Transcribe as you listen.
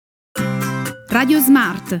Radio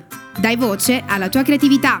Smart. Dai voce alla tua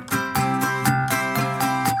creatività.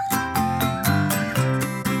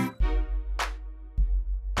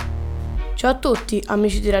 Ciao a tutti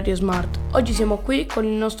amici di Radio Smart. Oggi siamo qui con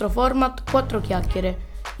il nostro format 4CHIACCHIERE.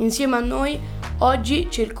 Insieme a noi oggi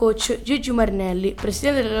c'è il coach Gigi Marinelli,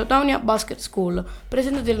 presidente della Launia Basket School,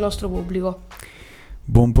 presente del nostro pubblico.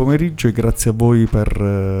 Buon pomeriggio e grazie a voi per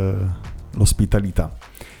l'ospitalità.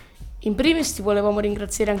 In primis ti volevamo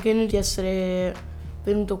ringraziare anche noi di essere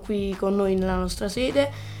venuto qui con noi nella nostra sede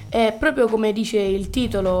e proprio come dice il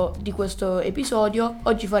titolo di questo episodio,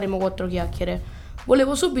 oggi faremo 4 chiacchiere.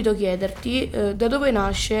 Volevo subito chiederti da dove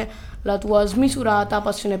nasce la tua smisurata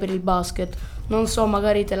passione per il basket. Non so,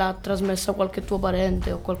 magari te l'ha trasmessa qualche tuo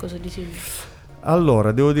parente o qualcosa di simile.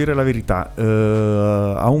 Allora, devo dire la verità,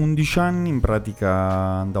 a 11 anni in pratica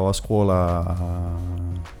andavo a scuola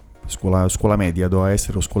media, doveva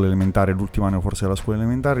essere o scuola elementare, l'ultimo anno forse della scuola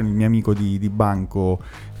elementare. Il mio amico di banco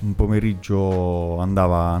un pomeriggio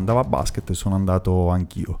andava a basket e sono andato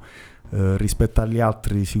anch'io. Rispetto agli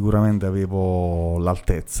altri sicuramente avevo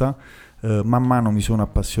l'altezza, man mano mi sono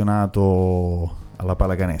appassionato alla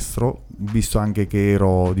pallacanestro, visto anche che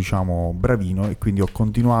ero bravino, e quindi ho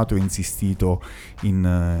continuato e insistito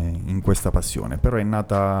in questa passione, però è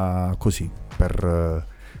nata così per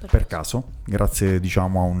caso, grazie a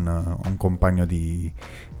un compagno di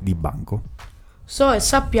banco. So e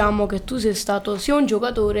sappiamo che tu sei stato sia un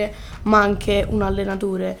giocatore ma anche un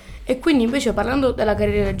allenatore, e quindi invece parlando della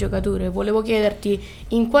carriera del giocatore volevo chiederti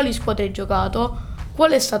in quali squadre hai giocato,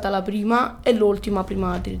 qual è stata la prima e l'ultima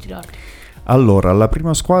prima di ritirarti. Allora, la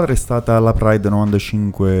prima squadra è stata la Pride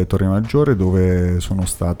 95 Torre Maggiore, dove sono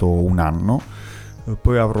stato un anno.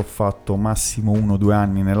 Poi avrò fatto massimo 1 o 2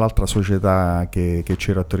 anni nell'altra società che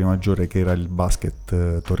c'era a Torre Maggiore, che era il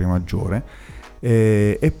Basket Torre Maggiore,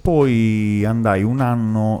 e poi andai un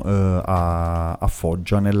anno a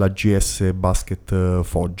Foggia, nella GS Basket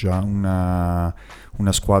Foggia,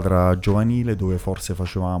 una squadra giovanile dove forse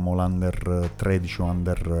facevamo l'Under 13 o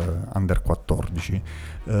Under 14.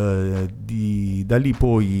 Da lì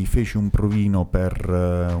poi feci un provino per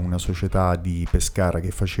una società di Pescara che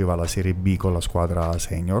faceva la Serie B con la squadra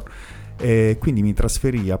senior, e quindi mi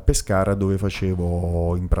trasferii a Pescara, dove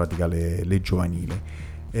facevo in pratica le giovanili.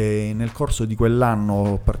 E nel corso di quell'anno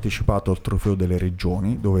ho partecipato al trofeo delle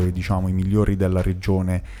regioni, dove i migliori della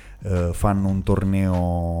regione fanno un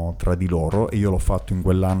torneo tra di loro, e io l'ho fatto in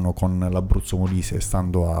quell'anno con l'Abruzzo Molise,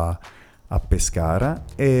 stando a Pescara,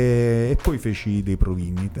 e poi feci dei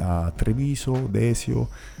provini a Treviso, Desio,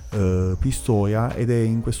 Pistoia, ed è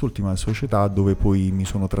in quest'ultima società dove poi mi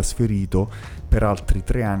sono trasferito per altri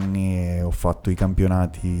 3 anni e ho fatto i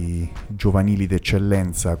campionati giovanili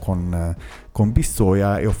d'eccellenza con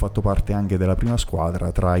Pistoia, e ho fatto parte anche della prima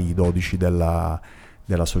squadra tra i 12 della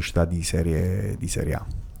società di serie A.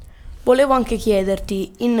 Volevo anche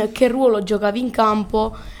chiederti in che ruolo giocavi in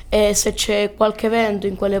campo e se c'è qualche evento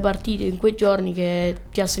in quelle partite, in quei giorni, che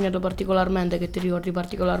ti ha segnato particolarmente, che ti ricordi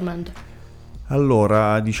particolarmente.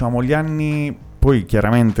 Allora, gli anni, poi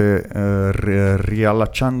chiaramente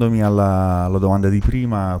riallacciandomi alla domanda di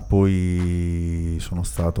prima, poi sono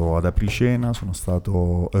stato ad Apricena,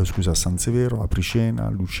 a San Severo, Apricena,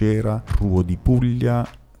 Lucera, Ruvo di Puglia,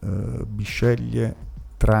 Bisceglie,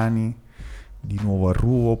 Trani, di nuovo a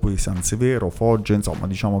Ruvo, poi San Severo, Foggia, insomma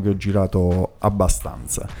che ho girato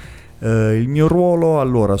abbastanza. Il mio ruolo,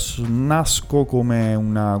 allora, nasco come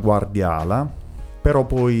una guardia ala, però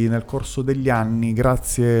poi nel corso degli anni,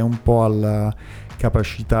 grazie un po' alla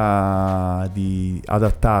capacità di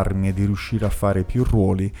adattarmi e di riuscire a fare più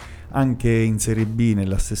ruoli, anche in Serie B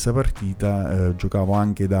nella stessa partita giocavo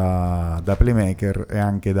anche da playmaker e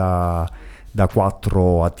anche da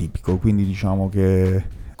 4 atipico, quindi che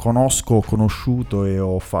ho conosciuto e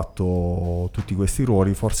ho fatto tutti questi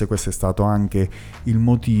ruoli. Forse questo è stato anche il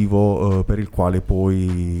motivo per il quale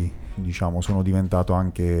poi sono diventato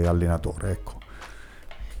anche allenatore, ecco.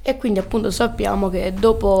 E quindi appunto sappiamo che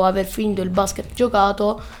dopo aver finito il basket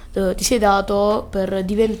giocato ti sei dato per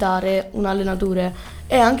diventare un allenatore,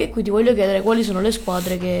 e anche qui ti voglio chiedere quali sono le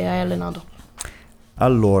squadre che hai allenato.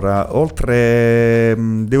 Allora,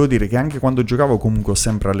 devo dire che anche quando giocavo comunque ho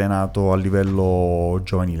sempre allenato a livello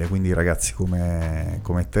giovanile, quindi ragazzi come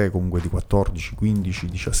te, comunque di 14, 15,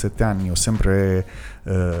 17 anni, ho sempre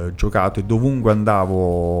giocato, e dovunque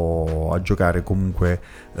andavo a giocare comunque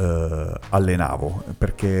allenavo,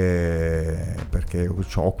 perché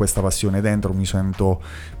ho questa passione dentro,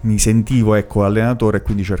 mi sentivo allenatore, e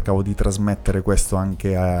quindi cercavo di trasmettere questo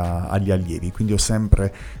anche agli allievi, quindi ho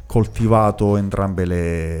sempre coltivato entrambe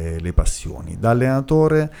le passioni. Da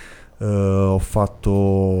allenatore ho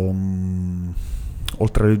fatto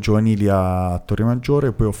oltre alle giovanili a Torre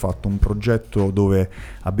Maggiore, poi ho fatto un progetto dove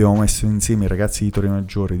abbiamo messo insieme i ragazzi di Torre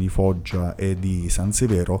Maggiore, di Foggia e di San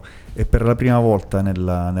Severo, e per la prima volta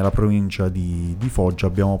nella provincia di Foggia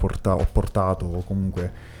ho portato, o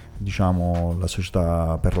comunque diciamo la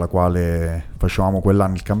società per la quale facevamo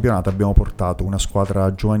quell'anno il campionato, abbiamo portato una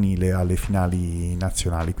squadra giovanile alle finali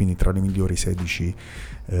nazionali, quindi tra le migliori 16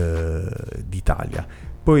 d'Italia.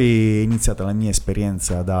 Poi è iniziata la mia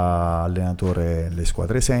esperienza da allenatore alle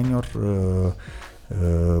squadre senior,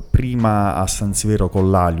 prima a San Severo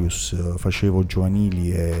con l'Alius facevo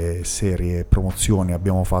giovanili e serie promozioni,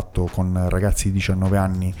 abbiamo fatto con ragazzi di 19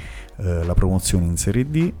 anni la promozione in Serie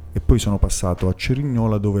D, e poi sono passato a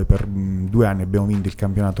Cerignola dove per 2 anni abbiamo vinto il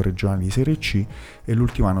campionato regionale di Serie C e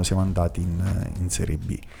l'ultimo anno siamo andati in Serie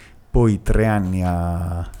B. Poi 3 anni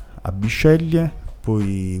a Bisceglie,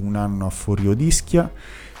 poi 1 anno a Forio d'Ischia,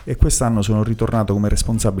 e quest'anno sono ritornato come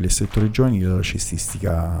responsabile del settore giovanile della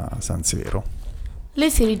cestistica San Severo. Lei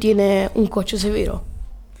si ritiene un coach severo?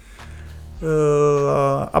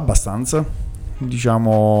 Abbastanza.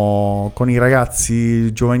 Diciamo con i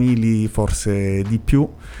ragazzi giovanili forse di più,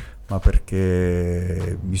 ma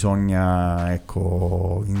perché bisogna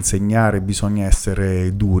insegnare, bisogna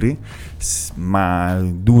essere duri, ma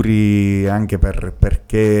duri anche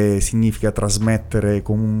perché significa trasmettere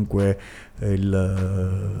comunque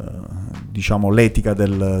l'etica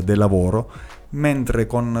del lavoro, mentre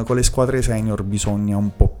con le squadre senior bisogna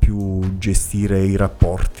un po' più gestire i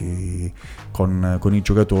rapporti con i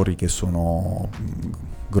giocatori che sono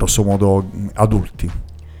grosso modo adulti.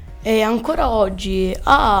 E ancora oggi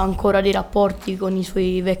ha ancora dei rapporti con i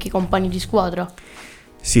suoi vecchi compagni di squadra?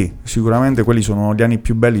 Sì, sicuramente quelli sono gli anni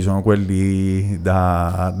più belli, sono quelli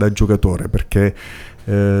da giocatore, perché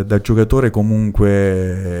da giocatore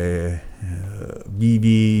comunque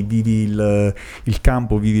vivi il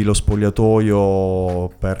campo, vivi lo spogliatoio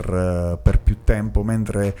per più tempo,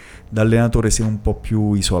 mentre da allenatore sei un po'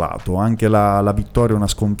 più isolato. Anche la vittoria o una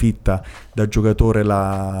sconfitta da giocatore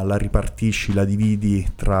la ripartisci, la dividi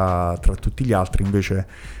tra tutti gli altri, invece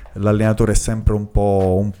l'allenatore è sempre un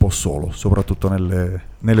po' solo, soprattutto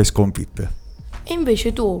nelle sconfitte. E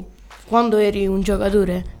invece tu, quando eri un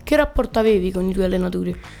giocatore, che rapporto avevi con i tuoi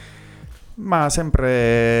allenatori? Ma sempre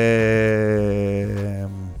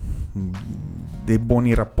dei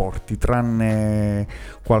buoni rapporti, tranne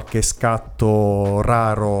qualche scatto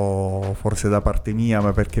raro forse da parte mia,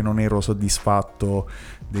 ma perché non ero soddisfatto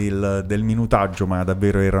del minutaggio, ma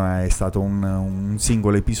davvero è stato un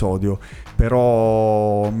singolo episodio.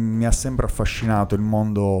 Però mi ha sempre affascinato il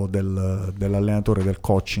mondo dell'allenatore, del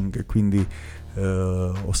coaching, quindi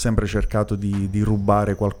ho sempre cercato di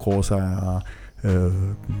rubare qualcosa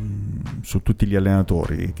su tutti gli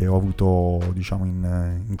allenatori che ho avuto, diciamo,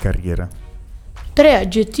 in carriera. 3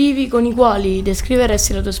 aggettivi con i quali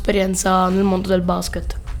descriveresti la tua esperienza nel mondo del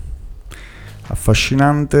basket.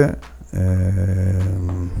 Affascinante,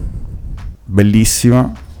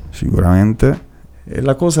 bellissima sicuramente, e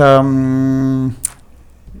la cosa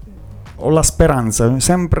ho la speranza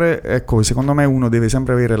sempre, ecco, secondo me uno deve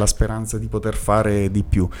sempre avere la speranza di poter fare di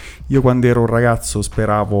più. Io quando ero un ragazzo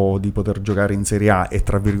speravo di poter giocare in Serie A e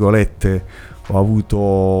tra virgolette ho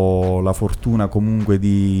avuto la fortuna comunque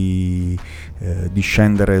di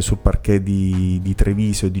scendere sul parquet di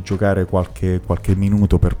Treviso e di giocare qualche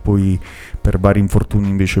minuto, per vari infortuni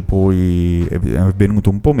invece poi è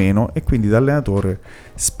venuto un po' meno, e quindi da allenatore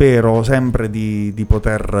spero sempre di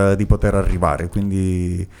poter arrivare,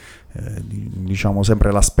 quindi diciamo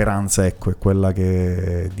sempre la speranza, ecco, è quella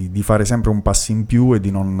di fare sempre un passo in più e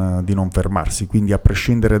di non fermarsi, quindi a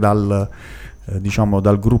prescindere dal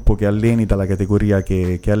gruppo che alleni, dalla categoria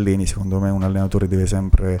che alleni, secondo me un allenatore deve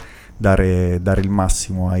sempre dare il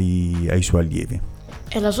massimo ai suoi allievi.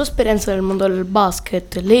 E la sua esperienza nel mondo del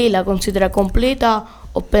basket, lei la considera completa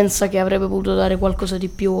o pensa che avrebbe potuto dare qualcosa di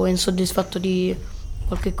più o è insoddisfatto di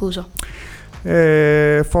qualche cosa?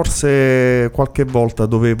 Forse qualche volta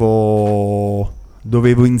dovevo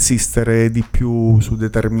insistere di più su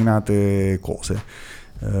determinate cose.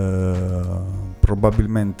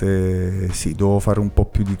 Probabilmente sì, devo fare un po'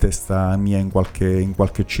 più di testa mia in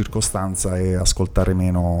qualche circostanza e ascoltare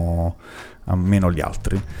meno gli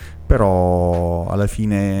altri. Però alla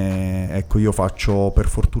fine, ecco, io faccio per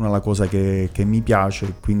fortuna la cosa che mi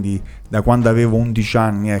piace, quindi da quando avevo 11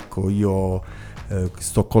 anni, ecco, io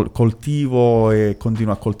coltivo e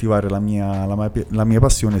continuo a coltivare la mia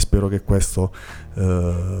passione, e spero che questo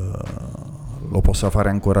lo possa fare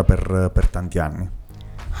ancora per tanti anni.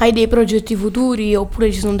 Hai dei progetti futuri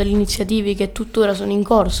oppure ci sono delle iniziative che tuttora sono in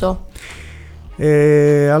corso?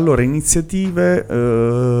 E allora,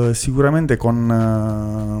 iniziative sicuramente con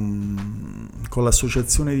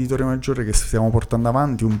l'associazione di Torre Maggiore che stiamo portando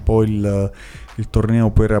avanti un po' il torneo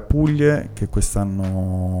Puera Puglie, che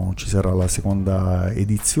quest'anno ci sarà la seconda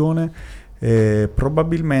edizione, e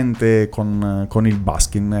probabilmente con il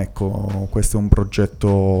basking. Ecco, questo è un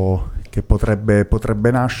progetto che potrebbe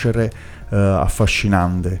nascere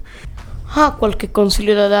affascinante. Ha qualche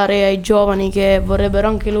consiglio da dare ai giovani che vorrebbero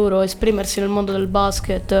anche loro esprimersi nel mondo del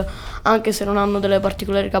basket, anche se non hanno delle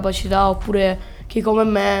particolari capacità, oppure chi come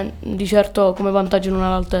me di certo come vantaggio non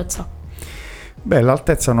ha l'altezza? Beh,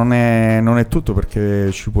 l'altezza non è tutto,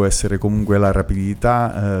 perché ci può essere comunque la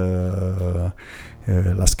rapidità,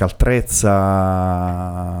 la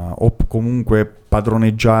scaltrezza, o comunque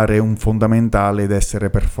padroneggiare un fondamentale ed essere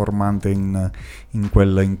performante in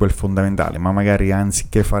quel fondamentale, ma magari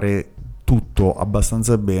anziché fare tutto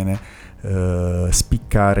abbastanza bene,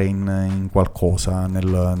 spiccare in qualcosa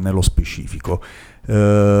nello specifico.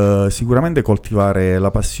 Sicuramente coltivare la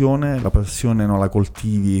passione non la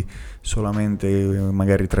coltivi solamente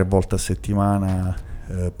magari 3 volte a settimana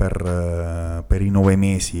per i 9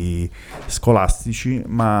 mesi scolastici,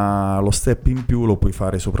 ma lo step in più lo puoi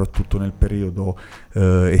fare soprattutto nel periodo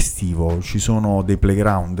estivo. Ci sono dei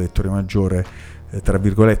playground, e Torre Maggiore tra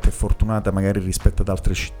virgolette è fortunata magari rispetto ad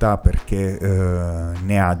altre città, perché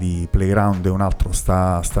ne ha di playground e un altro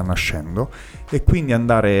sta nascendo, e quindi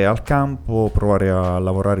andare al campo, provare a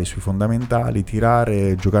lavorare sui fondamentali,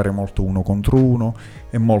 tirare, giocare molto 1 contro 1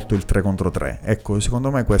 e molto il 3 contro 3. Ecco,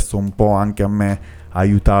 secondo me questo un po' anche a me ha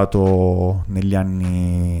aiutato negli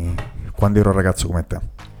anni, quando ero ragazzo come te.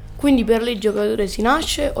 Quindi per lei giocatore si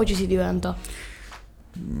nasce o ci si diventa?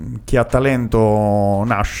 Chi ha talento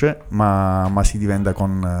nasce, ma si diventa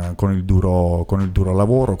con il duro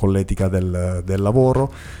lavoro, con l'etica del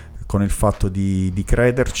lavoro, con il fatto di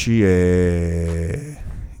crederci e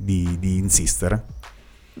di insistere.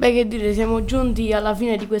 Beh, che dire, siamo giunti alla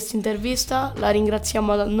fine di questa intervista. La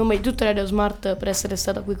ringraziamo a nome di tutta Radio Smart per essere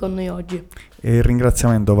stata qui con noi oggi. E il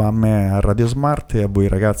ringraziamento va a me, a Radio Smart, e a voi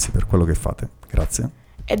ragazzi per quello che fate. Grazie.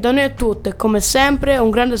 E da noi è tutto, e come sempre un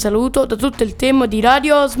grande saluto da tutto il team di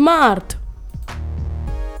Radio Smart.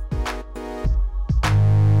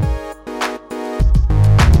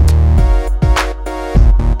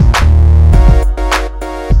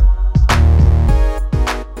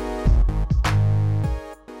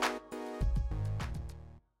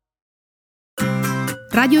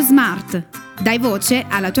 Radio Smart. Dai voce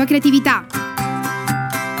alla tua creatività.